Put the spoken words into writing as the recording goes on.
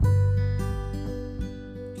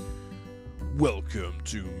Welcome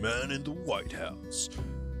to Man in the White House.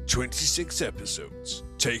 26 episodes,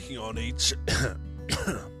 taking on each...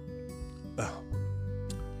 Well,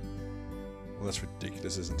 that's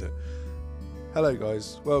ridiculous, isn't it? Hello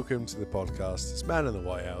guys, welcome to the podcast. It's Man in the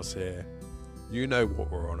White House here. You know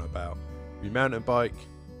what we're on about. We mountain bike,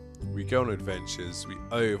 we go on adventures, we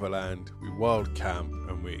overland, we wild camp,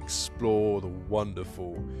 and we explore the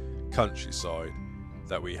wonderful countryside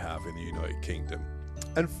that we have in the United Kingdom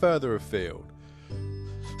and further afield.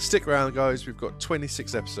 Stick around guys, we've got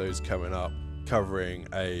 26 episodes coming up covering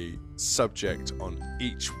a subject on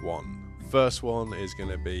each one. First one is going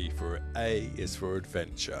to be for A is for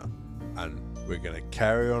adventure, and we're going to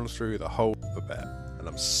carry on through the whole alphabet, and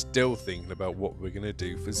I'm still thinking about what we're going to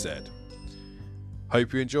do for Z.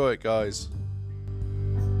 Hope you enjoy it guys.